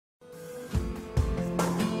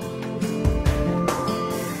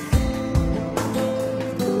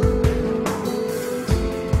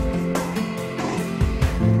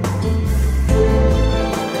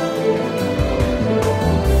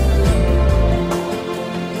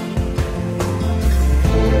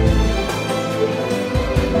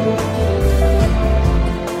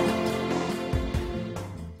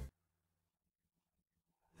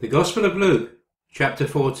Gospel of Luke, chapter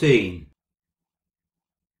 14.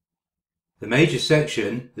 The major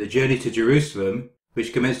section, the journey to Jerusalem,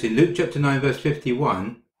 which commenced in Luke chapter 9 verse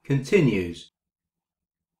 51, continues.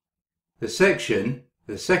 The section,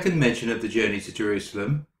 the second mention of the journey to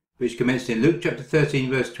Jerusalem, which commenced in Luke chapter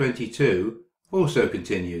 13 verse 22, also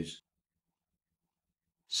continues.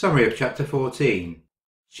 Summary of chapter 14.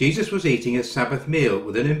 Jesus was eating a Sabbath meal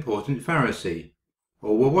with an important Pharisee.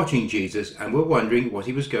 All were watching Jesus and were wondering what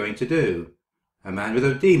he was going to do. A man with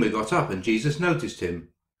edema got up and Jesus noticed him.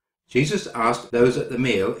 Jesus asked those at the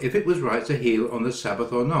meal if it was right to heal on the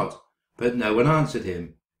Sabbath or not, but no one answered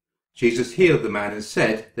him. Jesus healed the man and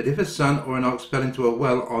said that if a son or an ox fell into a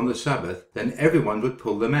well on the Sabbath, then everyone would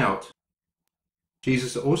pull them out.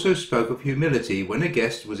 Jesus also spoke of humility when a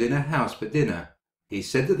guest was in a house for dinner. He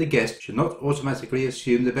said that the guest should not automatically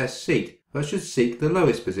assume the best seat, but should seek the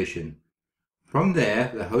lowest position. From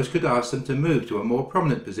there, the host could ask them to move to a more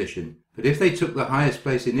prominent position, but if they took the highest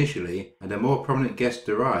place initially and a more prominent guest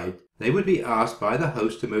arrived, they would be asked by the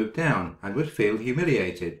host to move down and would feel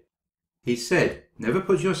humiliated. He said, never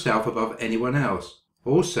put yourself above anyone else.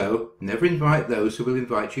 Also, never invite those who will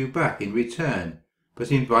invite you back in return, but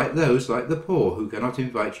invite those like the poor who cannot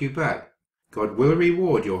invite you back. God will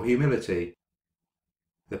reward your humility.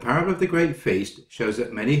 The parable of the great feast shows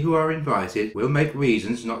that many who are invited will make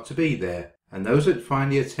reasons not to be there, and those that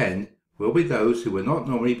finally attend will be those who will not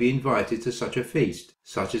normally be invited to such a feast,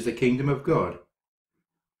 such as the kingdom of God.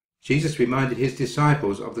 Jesus reminded his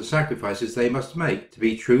disciples of the sacrifices they must make to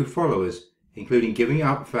be true followers, including giving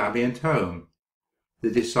up family and home.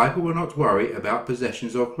 The disciple will not worry about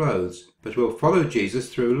possessions or clothes, but will follow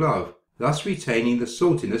Jesus through love, thus retaining the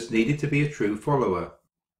saltiness needed to be a true follower.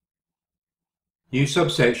 New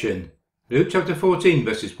subsection, Luke chapter 14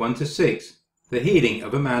 verses 1 to 6, the healing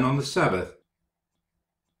of a man on the Sabbath.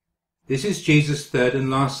 This is Jesus' third and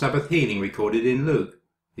last Sabbath healing recorded in Luke.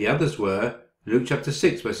 The others were Luke chapter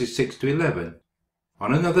 6 verses 6 to 11.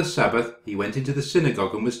 On another Sabbath he went into the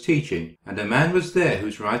synagogue and was teaching, and a man was there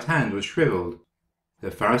whose right hand was shriveled.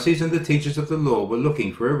 The Pharisees and the teachers of the law were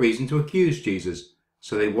looking for a reason to accuse Jesus,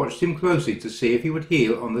 so they watched him closely to see if he would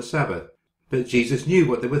heal on the Sabbath. But Jesus knew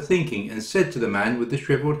what they were thinking and said to the man with the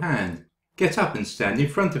shriveled hand, "Get up and stand in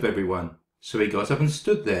front of everyone." So he got up and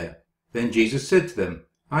stood there. Then Jesus said to them,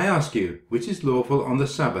 "I ask you, which is lawful on the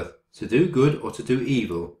Sabbath, to do good or to do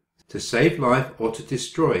evil, to save life or to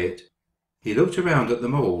destroy it?" He looked around at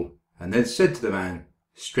them all, and then said to the man,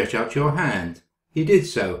 "Stretch out your hand." He did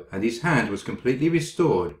so, and his hand was completely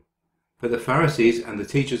restored. But the Pharisees and the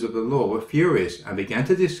teachers of the law were furious and began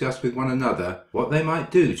to discuss with one another what they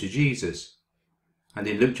might do to Jesus. And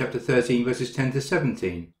in Luke chapter 13 verses 10 to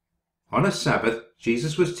 17, on a Sabbath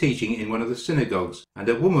Jesus was teaching in one of the synagogues, and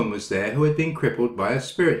a woman was there who had been crippled by a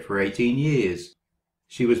spirit for 18 years.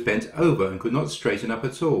 She was bent over and could not straighten up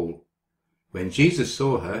at all. When Jesus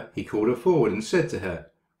saw her, he called her forward and said to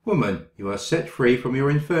her, "Woman, you are set free from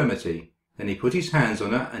your infirmity." Then he put his hands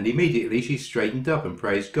on her, and immediately she straightened up and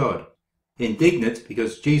praised God. Indignant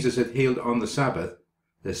because Jesus had healed on the Sabbath,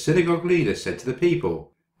 the synagogue leader said to the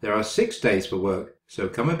people, "There are 6 days for work, so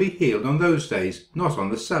come and be healed on those days, not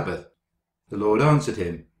on the Sabbath." The Lord answered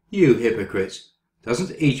him, "You hypocrites!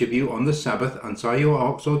 Doesn't each of you on the Sabbath untie your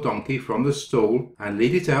ox or donkey from the stall and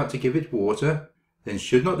lead it out to give it water? Then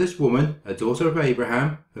should not this woman, a daughter of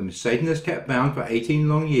Abraham, whom Satan has kept bound for 18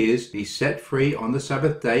 long years, be set free on the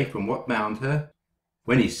Sabbath day from what bound her?"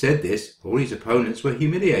 When he said this, all his opponents were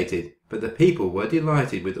humiliated, but the people were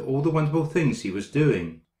delighted with all the wonderful things he was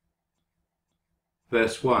doing.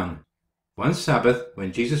 Verse 1. One Sabbath,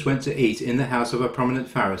 when Jesus went to eat in the house of a prominent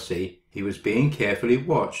Pharisee, he was being carefully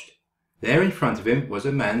watched. There in front of him was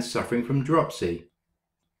a man suffering from dropsy.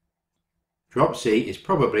 Dropsy is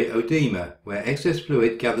probably oedema, where excess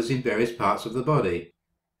fluid gathers in various parts of the body.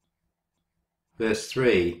 Verse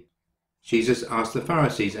 3. Jesus asked the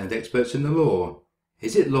Pharisees and experts in the law,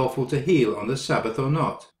 "Is it lawful to heal on the Sabbath or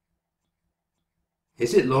not?"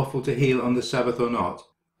 Is it lawful to heal on the Sabbath or not?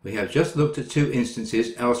 We have just looked at 2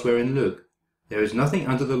 instances elsewhere in Luke. There is nothing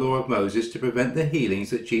under the law of Moses to prevent the healings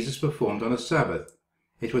that Jesus performed on a Sabbath.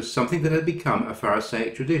 It was something that had become a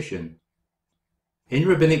Pharisaic tradition. In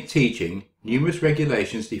rabbinic teaching, numerous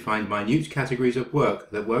regulations defined minute categories of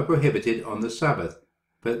work that were prohibited on the Sabbath,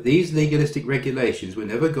 but these legalistic regulations were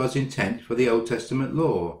never God's intent for the Old Testament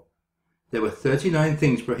law. There were 39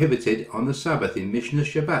 things prohibited on the Sabbath in Mishnah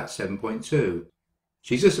Shabbat 7.2.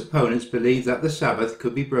 Jesus' opponents believed that the Sabbath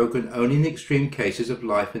could be broken only in extreme cases of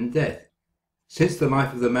life and death. Since the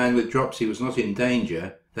life of the man with dropsy was not in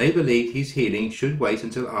danger, they believed his healing should wait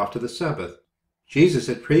until after the Sabbath. Jesus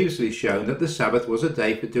had previously shown that the Sabbath was a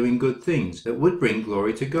day for doing good things that would bring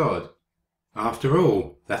glory to God. After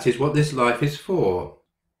all, that is what this life is for.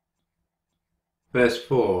 Verse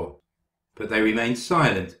 4. But they remained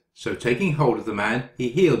silent, so taking hold of the man, he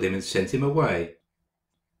healed him and sent him away.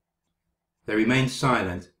 They remained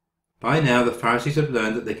silent. By now the Pharisees have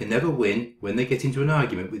learned that they can never win when they get into an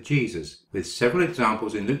argument with Jesus, with several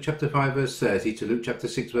examples in Luke chapter 5 verse 30 to Luke chapter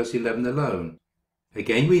 6 verse 11 alone.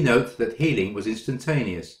 Again we note that healing was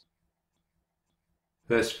instantaneous.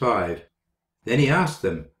 Verse 5. Then he asked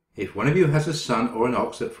them, If one of you has a son or an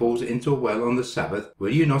ox that falls into a well on the Sabbath,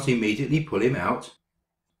 will you not immediately pull him out?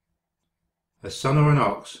 A son or an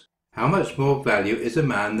ox. How much more value is a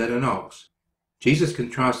man than an ox? Jesus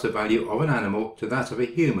contrasts the value of an animal to that of a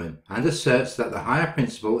human, and asserts that the higher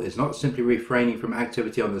principle is not simply refraining from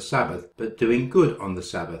activity on the Sabbath, but doing good on the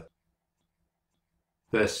Sabbath.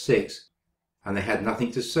 Verse 6. And they had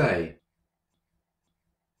nothing to say.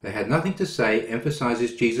 They had nothing to say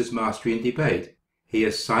emphasizes Jesus' mastery in debate. He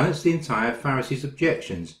has silenced the entire Pharisees'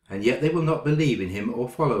 objections, and yet they will not believe in him or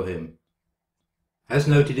follow him. As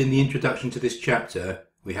noted in the introduction to this chapter,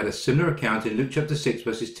 we had a similar account in Luke chapter 6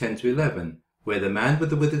 verses 10 to 11, where the man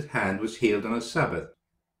with the withered hand was healed on a Sabbath.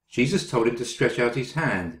 Jesus told him to stretch out his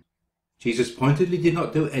hand. Jesus pointedly did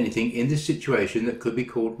not do anything in this situation that could be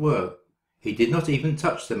called work. He did not even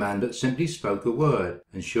touch the man, but simply spoke a word,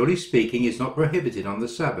 and surely speaking is not prohibited on the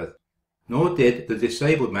Sabbath. Nor did the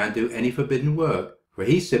disabled man do any forbidden work, for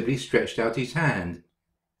he simply stretched out his hand.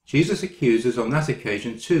 Jesus' accusers on that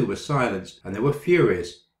occasion too were silenced, and they were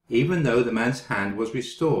furious, even though the man's hand was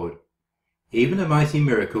restored. Even a mighty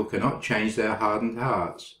miracle cannot change their hardened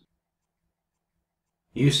hearts.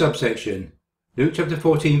 New subsection. Luke chapter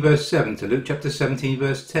 14 verse 7 to Luke chapter 17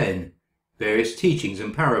 verse 10. Various teachings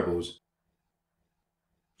and parables.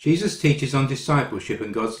 Jesus teaches on discipleship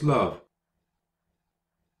and God's love.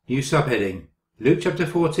 New subheading. Luke chapter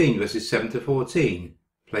 14 verses 7 to 14.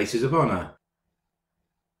 Places of honour.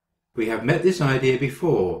 We have met this idea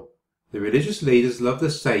before. The religious leaders loved the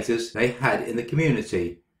status they had in the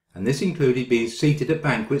community, and this included being seated at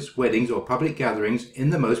banquets, weddings or public gatherings in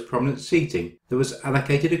the most prominent seating that was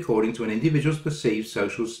allocated according to an individual's perceived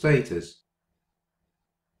social status.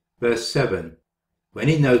 Verse 7. When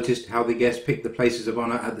he noticed how the guests picked the places of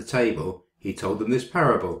honour at the table, he told them this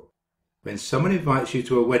parable. When someone invites you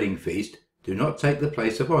to a wedding feast, do not take the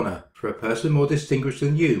place of honour, for a person more distinguished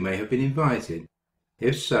than you may have been invited.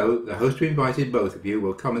 If so, the host who invited both of you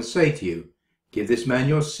will come and say to you, Give this man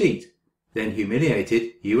your seat. Then,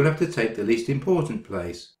 humiliated, you will have to take the least important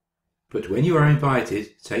place. But when you are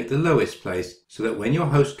invited, take the lowest place, so that when your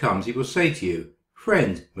host comes he will say to you,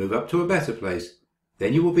 Friend, move up to a better place.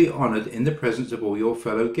 Then you will be honoured in the presence of all your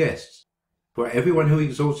fellow guests. For everyone who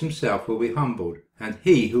exalts himself will be humbled, and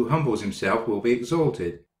he who humbles himself will be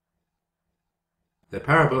exalted. The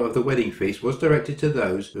parable of the wedding feast was directed to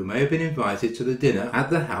those who may have been invited to the dinner at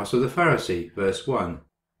the house of the Pharisee, verse 1.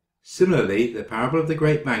 Similarly, the parable of the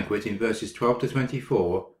great banquet in verses 12 to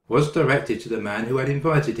 24 was directed to the man who had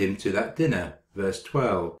invited him to that dinner, verse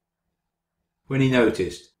 12. When he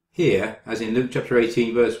noticed, here, as in Luke chapter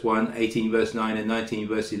 18 verse 1, 18 verse 9 and 19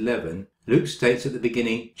 verse 11, Luke states at the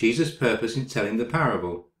beginning Jesus' purpose in telling the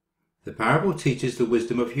parable. The parable teaches the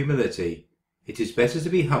wisdom of humility. It is better to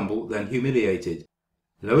be humble than humiliated.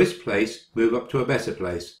 Lowest place, move up to a better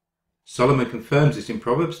place. Solomon confirms this in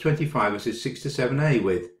Proverbs 25 verses 6 to 7a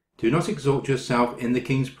with, Do not exalt yourself in the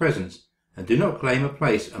king's presence, and do not claim a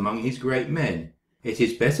place among his great men. It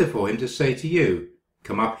is better for him to say to you,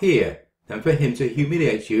 Come up here, than for him to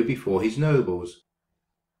humiliate you before his nobles.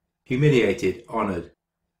 Humiliated, honoured.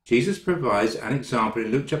 Jesus provides an example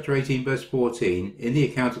in Luke chapter 18 verse 14 in the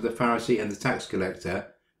account of the Pharisee and the tax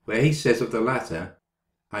collector, where he says of the latter,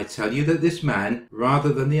 I tell you that this man,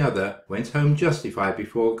 rather than the other, went home justified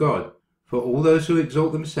before God. For all those who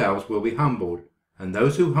exalt themselves will be humbled, and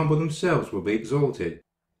those who humble themselves will be exalted.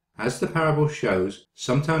 As the parable shows,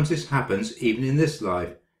 sometimes this happens even in this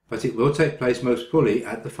life, but it will take place most fully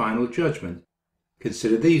at the final judgment.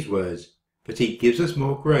 Consider these words, But he gives us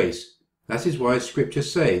more grace. That is why Scripture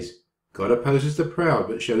says, God opposes the proud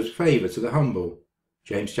but shows favour to the humble.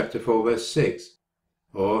 James chapter 4 verse 6.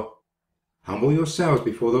 Or, Humble yourselves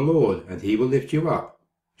before the Lord, and he will lift you up.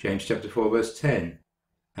 James chapter 4 verse 10.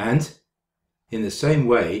 And, in the same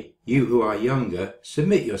way, you who are younger,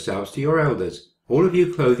 submit yourselves to your elders. All of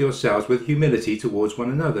you clothe yourselves with humility towards one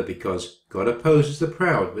another, because God opposes the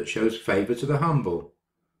proud, but shows favour to the humble.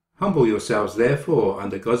 Humble yourselves therefore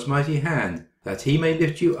under God's mighty hand, that he may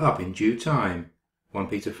lift you up in due time. 1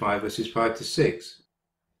 Peter 5 verses 5 to 6.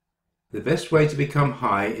 The best way to become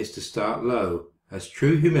high is to start low, as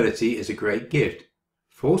true humility is a great gift,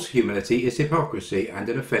 False humility is hypocrisy and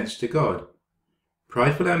an offence to God.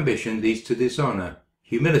 Prideful ambition leads to dishonour,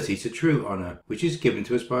 humility to true honour, which is given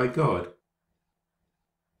to us by God.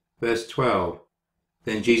 Verse 12.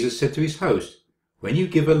 Then Jesus said to his host, "When you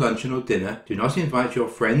give a luncheon or dinner, do not invite your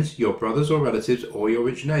friends, your brothers or relatives, or your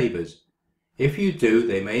rich neighbours. If you do,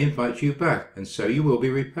 they may invite you back, and so you will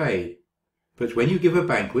be repaid. But when you give a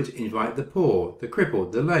banquet, invite the poor, the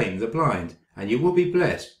crippled, the lame, the blind, and you will be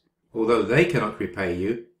blessed. Although they cannot repay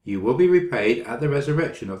you, you will be repaid at the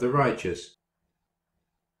resurrection of the righteous."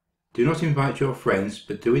 Do not invite your friends,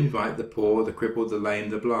 but do invite the poor, the crippled, the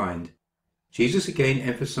lame, the blind. Jesus again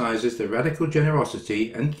emphasizes the radical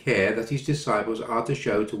generosity and care that his disciples are to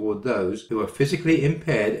show toward those who are physically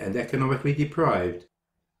impaired and economically deprived.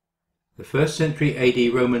 The 1st century AD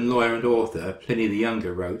Roman lawyer and author Pliny the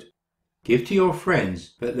Younger wrote, "Give to your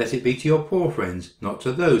friends, but let it be to your poor friends, not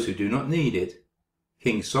to those who do not need it."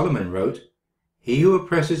 King Solomon wrote, "He who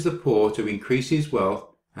oppresses the poor to increase his wealth,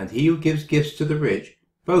 and he who gives gifts to the rich,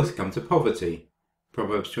 both come to poverty."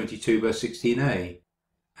 Proverbs 22 verse 16a.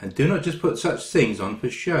 And do not just put such things on for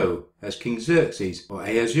show, as King Xerxes or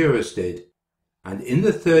Ahasuerus did. And in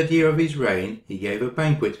the 3rd year of his reign he gave a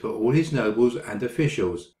banquet for all his nobles and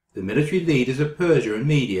officials. The military leaders of Persia and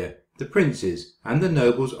Media, the princes, and the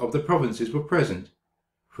nobles of the provinces were present.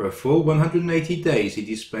 For a full 180 days he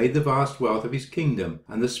displayed the vast wealth of his kingdom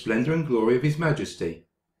and the splendour and glory of his majesty.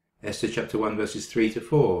 Esther chapter 1 verses 3 to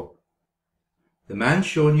 4. The man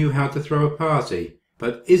sure knew how to throw a party,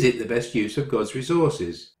 but is it the best use of God's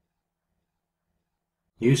resources?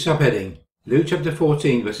 New subheading, Luke chapter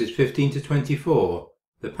 14 verses 15 to 24,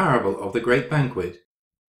 the parable of the great banquet.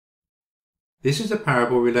 This is a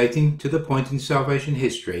parable relating to the point in salvation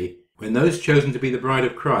history when those chosen to be the bride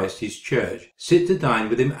of Christ, his church, sit to dine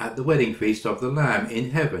with him at the wedding feast of the Lamb in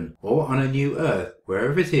heaven or on a new earth,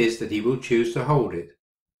 wherever it is that he will choose to hold it.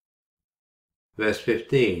 Verse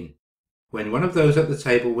 15. When one of those at the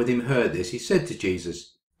table with him heard this, he said to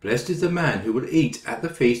Jesus, "Blessed is the man who will eat at the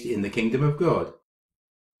feast in the kingdom of God."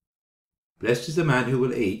 Blessed is the man who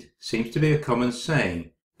will eat seems to be a common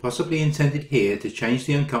saying, possibly intended here to change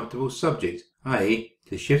the uncomfortable subject, i.e.,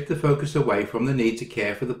 to shift the focus away from the need to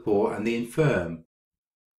care for the poor and the infirm.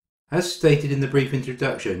 As stated in the brief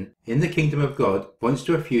introduction, in the kingdom of God points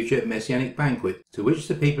to a future messianic banquet to which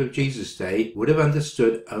the people of Jesus' day would have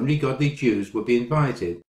understood only godly Jews would be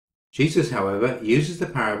invited. Jesus, however, uses the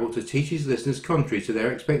parable to teach his listeners contrary to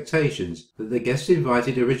their expectations that the guests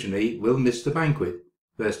invited originally will miss the banquet,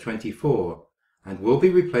 verse 24, and will be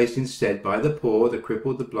replaced instead by the poor, the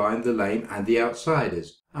crippled, the blind, the lame, and the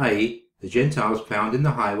outsiders, i.e., the Gentiles found in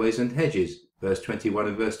the highways and hedges, verse 21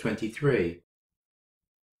 and verse 23.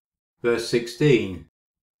 Verse 16.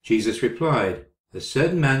 Jesus replied, "A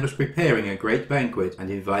certain man was preparing a great banquet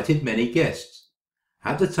and invited many guests.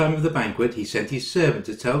 At the time of the banquet he sent his servant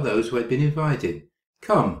to tell those who had been invited,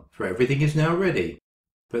 'Come, for everything is now ready.'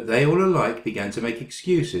 But they all alike began to make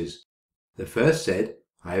excuses. The first said,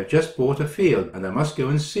 'I have just bought a field and I must go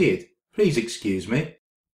and see it. Please excuse me.'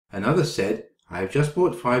 Another said, 'I have just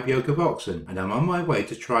bought 5 yoke of oxen and am on my way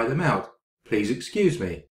to try them out. Please excuse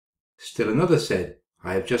me.' Still another said,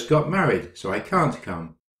 'I have just got married, so I can't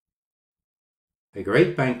come.'" A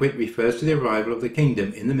great banquet refers to the arrival of the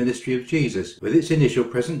kingdom in the ministry of Jesus, with its initial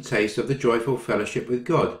present taste of the joyful fellowship with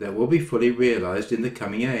God that will be fully realized in the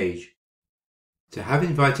coming age. To have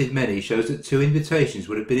invited many shows that 2 invitations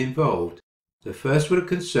would have been involved. The first would have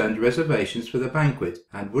concerned reservations for the banquet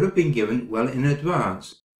and would have been given well in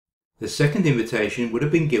advance. The second invitation would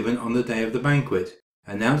have been given on the day of the banquet,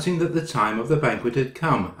 announcing that the time of the banquet had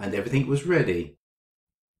come and everything was ready.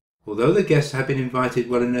 Although the guests had been invited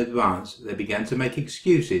well in advance, they began to make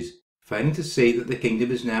excuses, failing to see that the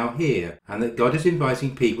kingdom is now here and that God is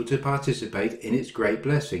inviting people to participate in its great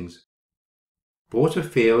blessings. Bought a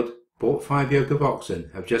field, bought 5 yoke of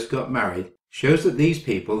oxen, have just got married, shows that these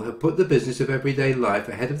people have put the business of everyday life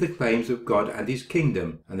ahead of the claims of God and his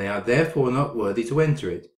kingdom, and they are therefore not worthy to enter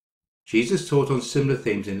it. Jesus taught on similar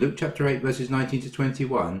themes in Luke chapter 8 verses 19 to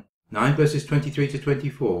 21, 9 verses 23 to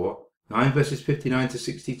 24, 9 verses 59 to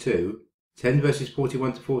 62, 10 verses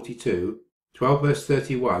 41 to 42, 12 verse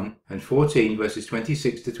 31, and 14 verses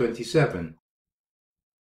 26 to 27.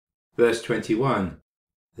 Verse 21.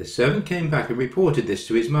 The servant came back and reported this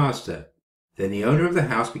to his master. Then the owner of the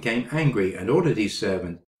house became angry and ordered his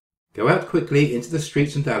servant, "Go out quickly into the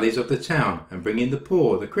streets and alleys of the town and bring in the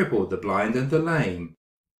poor, the crippled, the blind, and the lame."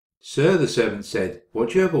 "Sir," the servant said,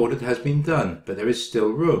 "what you have ordered has been done, but there is still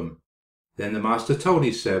room." Then the master told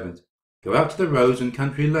his servant, "Go out to the roads and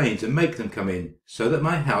country lanes and make them come in, so that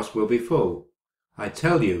my house will be full. I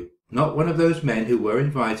tell you, Not one of those men who were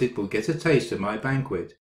invited will get a taste of my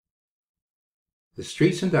banquet. The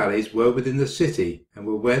streets and alleys were within the city, and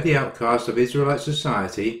were where the outcasts of Israelite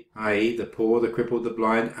society, i.e. the poor, the crippled, the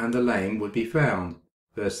blind, and the lame, would be found.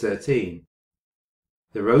 Verse 13.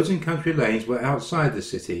 The roads and country lanes were outside the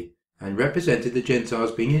city, and represented the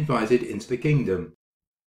Gentiles being invited into the kingdom.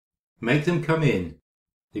 Make them come in.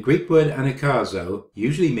 The Greek word anakazo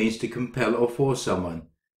usually means to compel or force someone,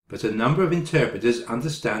 but a number of interpreters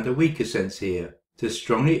understand a weaker sense here, to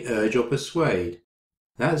strongly urge or persuade.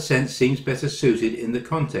 That sense seems better suited in the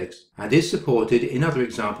context, and is supported in other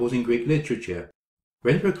examples in Greek literature.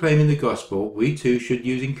 When proclaiming the gospel, we too should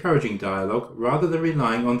use encouraging dialogue rather than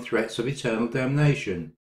relying on threats of eternal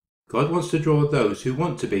damnation. God wants to draw those who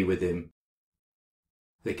want to be with him.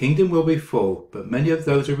 The kingdom will be full, but many of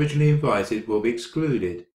those originally invited will be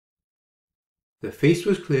excluded. The feast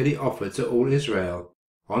was clearly offered to all Israel.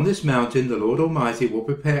 On this mountain the Lord Almighty will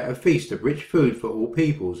prepare a feast of rich food for all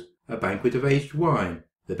peoples, a banquet of aged wine,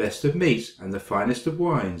 the best of meats, and the finest of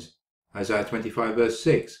wines. Isaiah 25 verse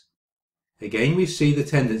 6. Again we see the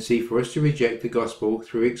tendency for us to reject the gospel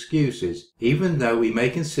through excuses, even though we may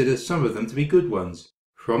consider some of them to be good ones.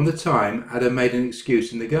 From the time Adam made an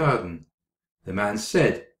excuse in the garden. The man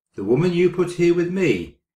said, "The woman you put here with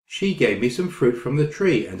me, she gave me some fruit from the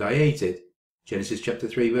tree, and I ate it." Genesis chapter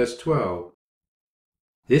 3 verse 12.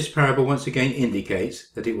 This parable once again indicates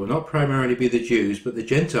that it will not primarily be the Jews but the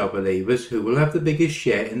Gentile believers who will have the biggest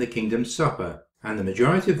share in the kingdom's supper, and the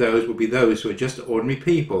majority of those will be those who are just ordinary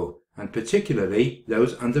people, and particularly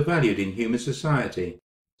those undervalued in human society.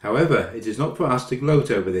 However, it is not for us to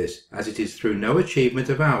gloat over this, as it is through no achievement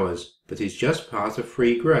of ours, but is just part of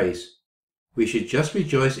free grace. We should just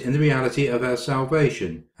rejoice in the reality of our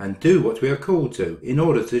salvation, and do what we are called to, in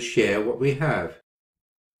order to share what we have.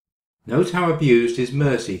 Note how abused is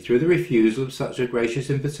mercy through the refusal of such a gracious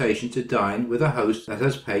invitation to dine with a host that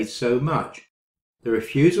has paid so much. The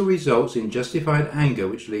refusal results in justified anger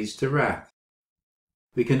which leads to wrath.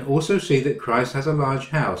 We can also see that Christ has a large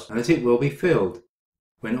house, and that it will be filled.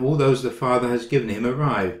 When all those the Father has given him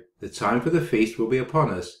arrive, the time for the feast will be upon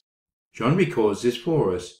us. John records this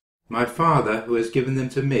for us. "My Father, who has given them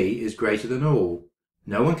to me, is greater than all.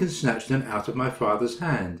 No one can snatch them out of my Father's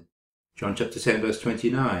hand." John chapter 10 verse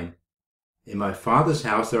 29. "In my Father's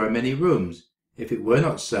house there are many rooms. If it were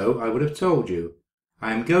not so, I would have told you.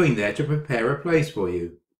 I am going there to prepare a place for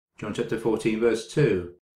you." John chapter 14 verse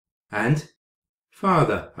 2. And,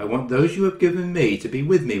 "Father, I want those you have given me to be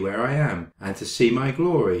with me where I am, and to see my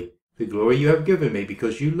glory, the glory you have given me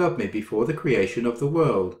because you loved me before the creation of the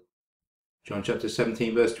world." John chapter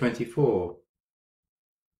 17 verse 24.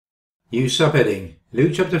 New subheading,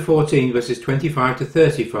 Luke chapter 14 verses 25 to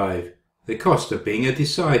 35, the cost of being a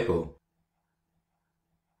disciple.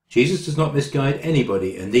 Jesus does not misguide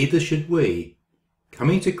anybody, and neither should we.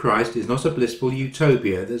 Coming to Christ is not a blissful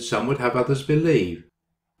utopia that some would have others believe.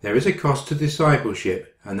 There is a cost to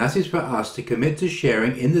discipleship, and that is for us to commit to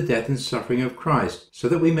sharing in the death and suffering of Christ, so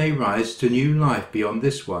that we may rise to new life beyond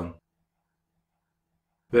this one.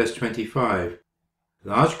 Verse 25.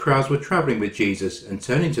 Large crowds were travelling with Jesus, and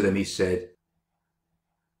turning to them he said,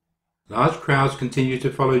 Large crowds continued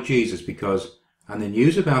to follow Jesus because, and the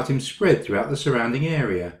news about him spread throughout the surrounding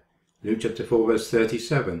area. Luke chapter 4 verse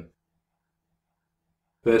 37.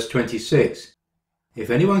 Verse 26. If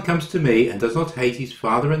anyone comes to me and does not hate his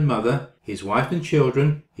father and mother, his wife and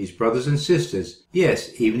children, his brothers and sisters,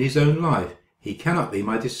 yes, even his own life, he cannot be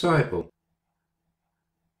my disciple.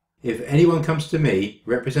 If anyone comes to me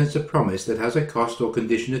represents a promise that has a cost or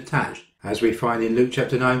condition attached, as we find in Luke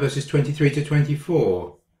chapter 9 verses 23 to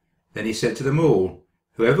 24. Then he said to them all,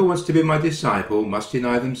 Whoever wants to be my disciple must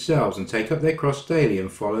deny themselves and take up their cross daily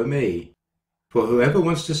and follow me. For whoever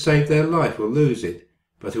wants to save their life will lose it,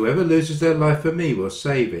 but whoever loses their life for me will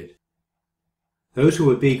save it. Those who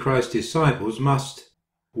would be Christ's disciples must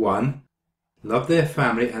 1. Love their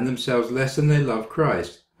family and themselves less than they love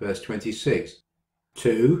Christ, verse 26.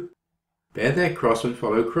 2. Bear their cross and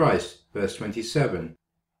follow Christ, verse 27.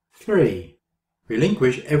 3.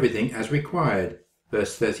 Relinquish everything as required,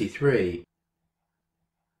 verse 33.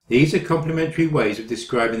 These are complementary ways of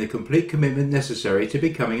describing the complete commitment necessary to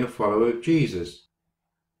becoming a follower of Jesus.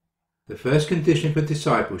 The first condition for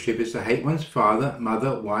discipleship is to hate one's father,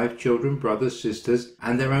 mother, wife, children, brothers, sisters,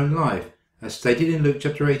 and their own life, as stated in Luke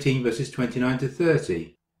chapter 18 verses 29 to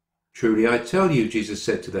 30. Truly I tell you, Jesus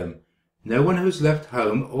said to them, no one who has left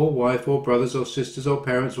home or wife or brothers or sisters or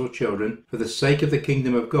parents or children for the sake of the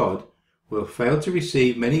kingdom of God will fail to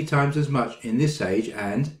receive many times as much in this age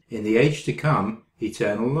and, in the age to come,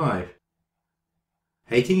 eternal life.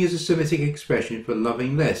 Hating is a Semitic expression for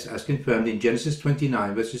loving less, as confirmed in Genesis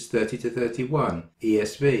 29 verses 30 to 31,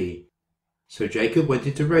 ESV. So Jacob went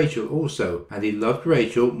into Rachel also, and he loved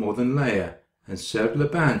Rachel more than Leah, and served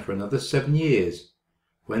Laban for another 7 years.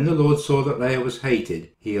 When the Lord saw that Leah was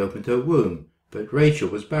hated, he opened her womb, but Rachel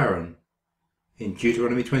was barren. In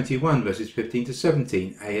Deuteronomy 21 verses 15 to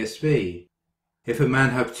 17, ASV. If a man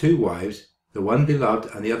have 2 wives, the one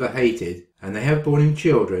beloved and the other hated, and they have borne him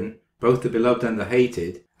children, both the beloved and the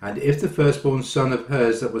hated, and if the firstborn son of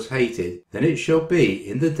hers that was hated, then it shall be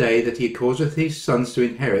in the day that he causeth his sons to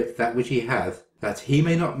inherit that which he hath, that he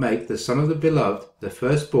may not make the son of the beloved the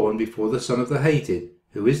firstborn before the son of the hated,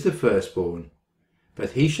 who is the firstborn.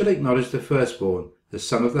 But he shall acknowledge the firstborn, the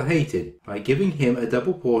son of the hated, by giving him a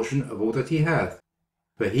double portion of all that he hath.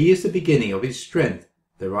 For he is the beginning of his strength,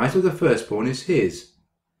 the right of the firstborn is his.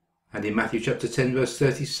 And in Matthew chapter 10 verse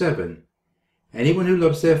 37, anyone who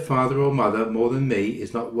loves their father or mother more than me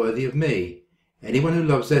is not worthy of me. Anyone who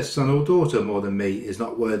loves their son or daughter more than me is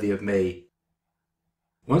not worthy of me.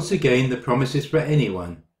 Once again, the promise is for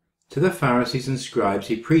anyone. To the Pharisees and scribes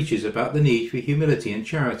he preaches about the need for humility and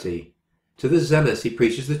charity. To the zealous he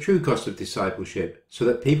preaches the true cost of discipleship, so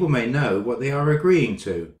that people may know what they are agreeing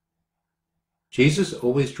to. Jesus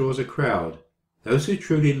always draws a crowd, those who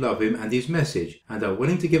truly love him and his message, and are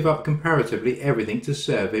willing to give up comparatively everything to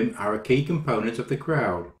serve him are a key component of the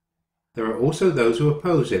crowd. There are also those who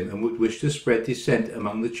oppose him and would wish to spread dissent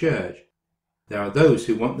among the church. There are those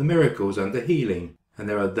who want the miracles and the healing, and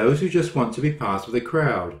there are those who just want to be part of the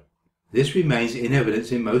crowd. This remains in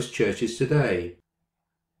evidence in most churches today.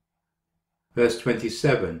 Verse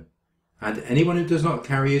 27, and anyone who does not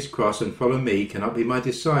carry his cross and follow me cannot be my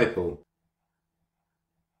disciple.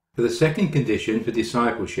 For the second condition for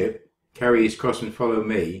discipleship, carry his cross and follow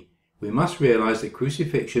me, we must realize that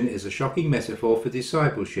crucifixion is a shocking metaphor for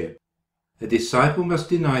discipleship. A disciple must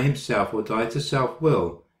deny himself or die to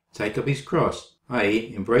self-will, take up his cross,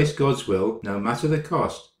 i.e. embrace God's will no matter the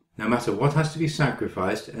cost, no matter what has to be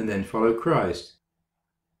sacrificed, and then follow Christ.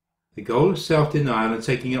 The goal of self-denial and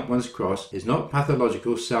taking up one's cross is not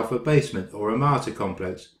pathological self-abasement or a martyr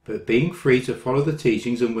complex, but being free to follow the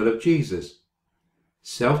teachings and will of Jesus.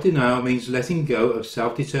 Self-denial means letting go of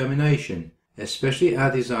self-determination, especially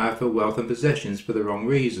our desire for wealth and possessions for the wrong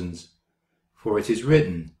reasons. For it is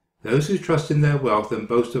written, those who trust in their wealth and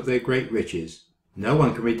boast of their great riches. No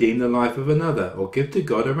one can redeem the life of another or give to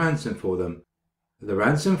God a ransom for them. The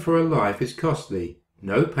ransom for a life is costly.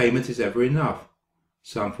 No payment is ever enough.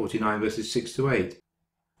 Psalm 49 verses 6 to 8.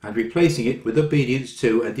 And replacing it with obedience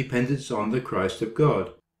to and dependence on the Christ of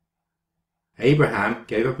God. Abraham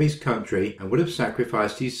gave up his country and would have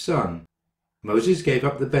sacrificed his son. Moses gave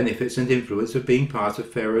up the benefits and influence of being part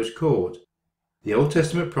of Pharaoh's court. The Old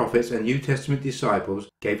Testament prophets and New Testament disciples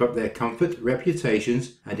gave up their comfort,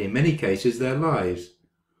 reputations, and in many cases their lives.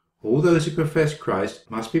 All those who profess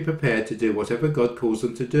Christ must be prepared to do whatever God calls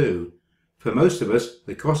them to do. For most of us,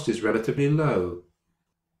 the cost is relatively low.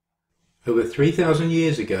 Over 3,000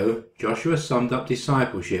 years ago, Joshua summed up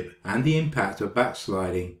discipleship and the impact of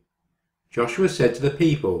backsliding. Joshua said to the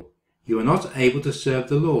people, "You are not able to serve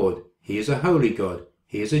the Lord. He is a holy God.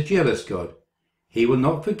 He is a jealous God. He will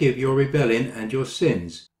not forgive your rebellion and your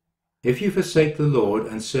sins. If you forsake the Lord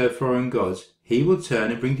and serve foreign gods, he will turn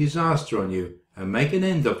and bring disaster on you and make an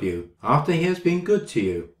end of you after he has been good to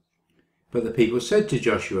you." But the people said to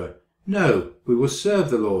Joshua, "No, we will serve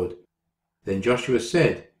the Lord." Then Joshua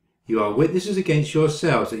said, "You are witnesses against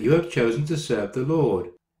yourselves that you have chosen to serve the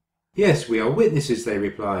Lord." "Yes, we are witnesses," they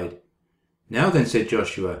replied. "Now then," said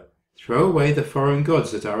Joshua, "throw away the foreign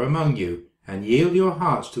gods that are among you, and yield your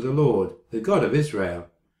hearts to the Lord, the God of Israel."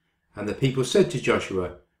 And the people said to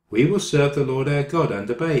Joshua, "We will serve the Lord our God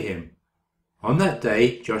and obey him." On that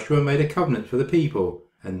day Joshua made a covenant for the people,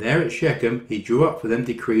 and there at Shechem he drew up for them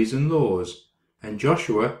decrees and laws. And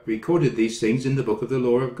Joshua recorded these things in the book of the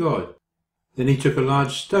law of God. Then he took a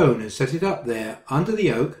large stone and set it up there under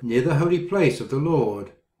the oak near the holy place of the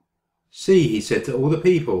Lord. "See," he said to all the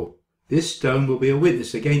people, "this stone will be a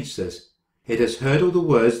witness against us. It has heard all the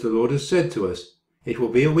words the Lord has said to us. It will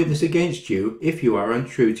be a witness against you if you are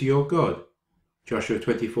untrue to your God." Joshua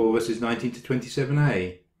 24 verses 19 to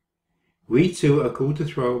 27a. We too are called to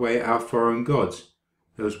throw away our foreign gods,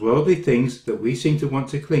 those worldly things that we seem to want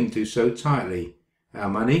to cling to so tightly, our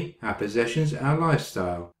money, our possessions, our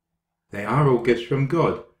lifestyle. They are all gifts from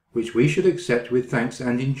God, which we should accept with thanks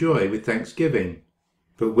and enjoy with thanksgiving,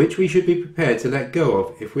 but which we should be prepared to let go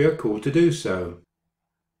of if we are called to do so.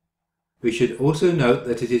 We should also note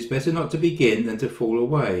that it is better not to begin than to fall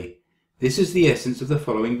away. This is the essence of the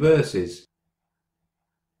following verses.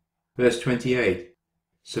 Verse 28.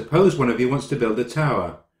 Suppose one of you wants to build a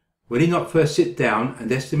tower. Will he not first sit down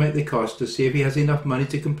and estimate the cost to see if he has enough money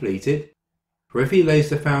to complete it? For if he lays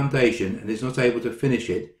the foundation and is not able to finish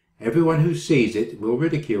it, everyone who sees it will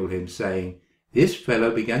ridicule him, saying, 'This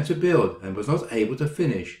fellow began to build and was not able to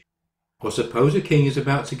finish.' Or suppose a king is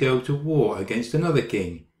about to go to war against another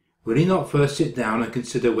king. Will he not first sit down and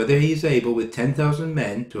consider whether he is able with 10,000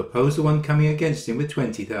 men to oppose the one coming against him with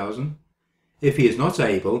 20,000? If he is not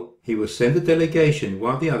able, he will send a delegation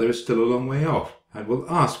while the other is still a long way off, and will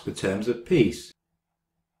ask for terms of peace."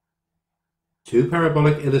 Two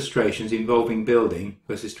parabolic illustrations involving building,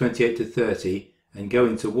 verses 28 to 30, and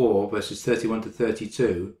going to war, verses 31 to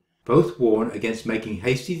 32, both warn against making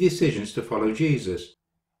hasty decisions to follow Jesus.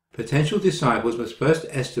 Potential disciples must first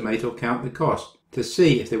estimate or count the cost to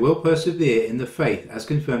see if they will persevere in the faith as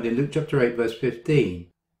confirmed in Luke chapter 8 verse 15.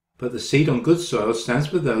 But the seed on good soil stands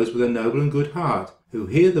for those with a noble and good heart, who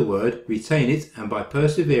hear the word, retain it, and by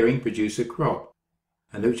persevering produce a crop.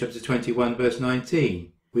 And Luke chapter 21 verse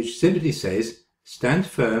 19, which simply says, "Stand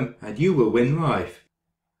firm and you will win life."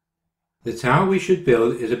 The tower we should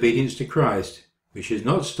build is obedience to Christ. We should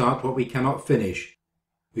not start what we cannot finish.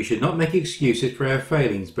 We should not make excuses for our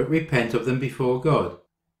failings, but repent of them before God.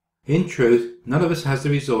 In truth, none of us has the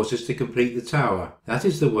resources to complete the tower. That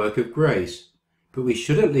is the work of grace. But we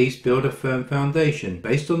should at least build a firm foundation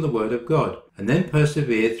based on the Word of God, and then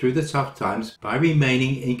persevere through the tough times by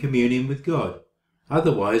remaining in communion with God.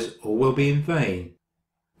 Otherwise, all will be in vain.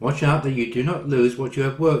 Watch out that you do not lose what you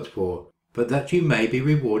have worked for, but that you may be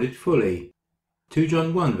rewarded fully. 2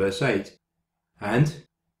 John 1 verse 8. And,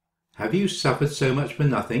 have you suffered so much for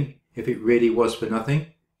nothing, if it really was for nothing?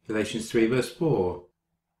 Galatians 3 verse 4.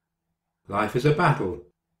 Life is a battle.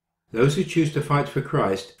 Those who choose to fight for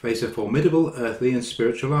Christ face a formidable earthly and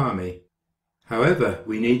spiritual army. However,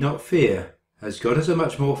 we need not fear, as God has a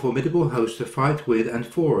much more formidable host to fight with and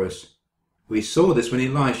for us. We saw this when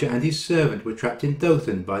Elisha and his servant were trapped in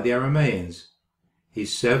Dothan by the Arameans.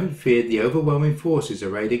 His servant feared the overwhelming forces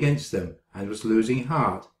arrayed against them, and was losing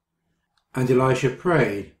heart. And Elisha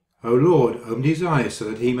prayed, "O Lord, open his eyes so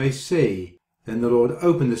that he may see." Then the Lord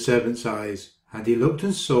opened the servant's eyes, and he looked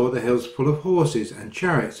and saw the hills full of horses and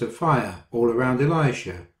chariots of fire all around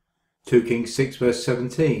Elisha. 2 Kings 6 verse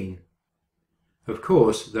 17. Of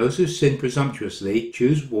course, those who sin presumptuously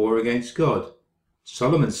choose war against God.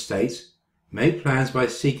 Solomon states, "Make plans by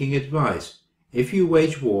seeking advice. If you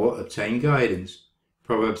wage war, obtain guidance."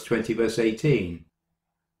 Proverbs 20 verse 18.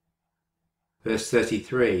 Verse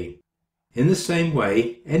 33. In the same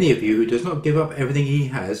way, any of you who does not give up everything he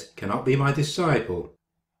has cannot be my disciple.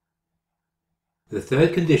 The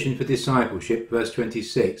third condition for discipleship, verse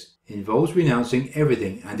 26, involves renouncing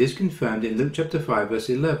everything and is confirmed in Luke chapter 5 verse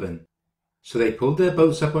 11. So they pulled their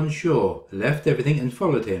boats up on shore, left everything and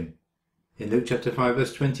followed him. In Luke chapter 5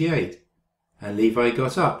 verse 28. And Levi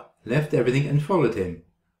got up, left everything and followed him.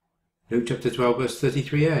 Luke chapter 12 verse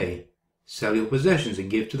 33a. Sell your possessions and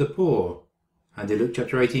give to the poor. And in Luke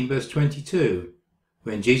chapter 18 verse 22.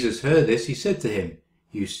 When Jesus heard this, he said to him,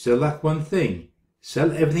 "You still lack one thing.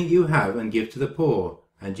 Sell everything you have and give to the poor,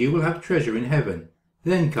 and you will have treasure in heaven.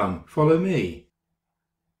 Then come, follow me."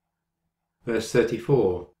 Verse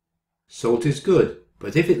 34. Salt is good,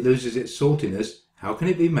 but if it loses its saltiness, how can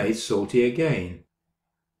it be made salty again?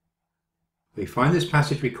 We find this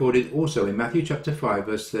passage recorded also in Matthew chapter 5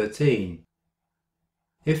 verse 13.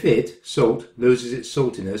 If it, salt, loses its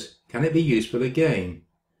saltiness, can it be useful again?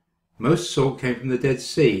 Most salt came from the Dead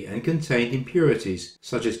Sea and contained impurities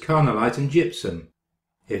such as carnallite and gypsum.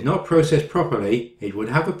 If not processed properly, it would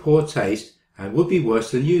have a poor taste and would be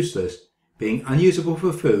worse than useless, being unusable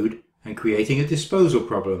for food and creating a disposal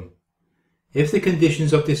problem. If the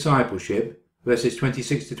conditions of discipleship, verses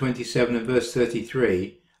 26 to 27 and verse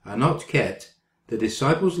 33, are not kept, the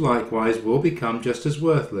disciples likewise will become just as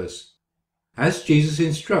worthless. As Jesus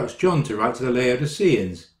instructs John to write to the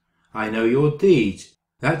Laodiceans, "I know your deeds,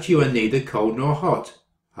 that you are neither cold nor hot.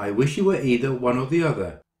 I wish you were either one or the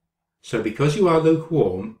other. So because you are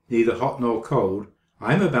lukewarm, neither hot nor cold,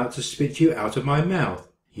 I am about to spit you out of my mouth.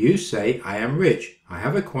 You say, 'I am rich, I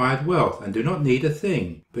have acquired wealth, and do not need a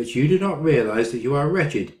thing,' but you do not realize that you are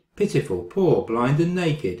wretched, pitiful, poor, blind, and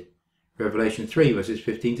naked." Revelation 3 verses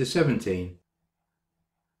 15 to 17.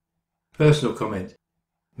 Personal comment.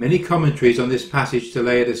 Many commentaries on this passage to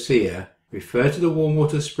Laodicea refer to the warm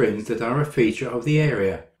water springs that are a feature of the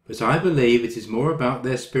area, but I believe it is more about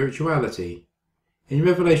their spirituality. In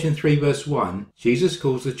Revelation 3 verse 1, Jesus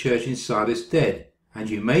calls the church in Sardis dead, and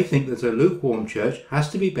you may think that a lukewarm church has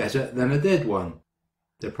to be better than a dead one.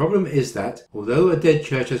 The problem is that, although a dead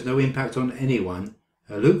church has no impact on anyone,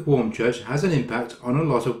 a lukewarm church has an impact on a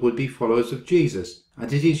lot of would-be followers of Jesus,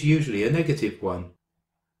 and it is usually a negative one.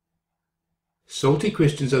 Salty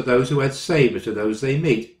Christians are those who add savour to those they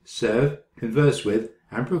meet, serve, converse with,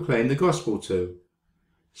 and proclaim the gospel to.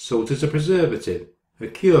 Salt is a preservative, a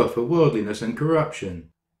cure for worldliness and corruption.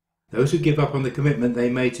 Those who give up on the commitment they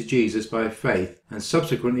made to Jesus by faith and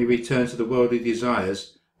subsequently return to the worldly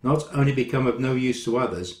desires not only become of no use to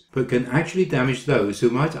others, but can actually damage those who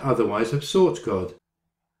might otherwise have sought God.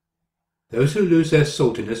 Those who lose their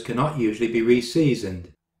saltiness cannot usually be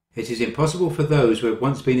re-seasoned. It is impossible for those who have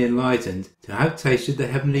once been enlightened to have tasted the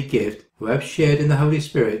heavenly gift, who have shared in the Holy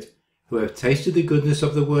Spirit, who have tasted the goodness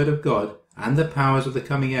of the Word of God and the powers of the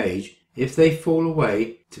coming age, if they fall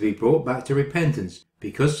away, to be brought back to repentance,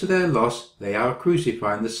 because to their loss they are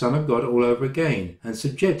crucifying the Son of God all over again and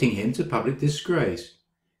subjecting him to public disgrace.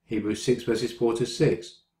 Hebrews 6 verses 4 to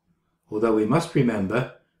 6. Although we must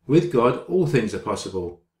remember, with God all things are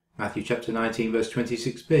possible. Matthew chapter 19 verse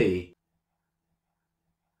 26b.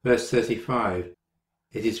 Verse 35.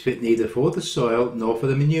 It is fit neither for the soil nor for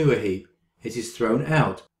the manure heap. It is thrown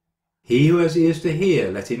out. He who has ears to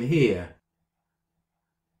hear, let him hear.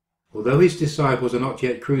 Although his disciples are not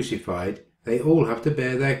yet crucified, they all have to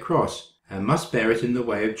bear their cross, and must bear it in the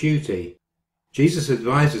way of duty. Jesus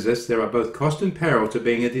advises us there are both cost and peril to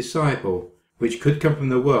being a disciple, which could come from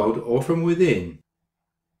the world or from within.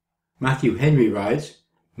 Matthew Henry writes,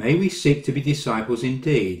 "May we seek to be disciples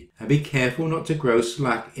indeed, and be careful not to grow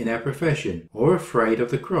slack in our profession, or afraid of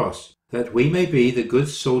the cross, that we may be the good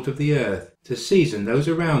salt of the earth, to season those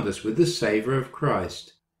around us with the savour of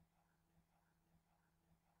Christ."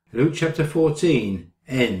 Luke chapter 14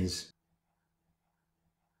 ends.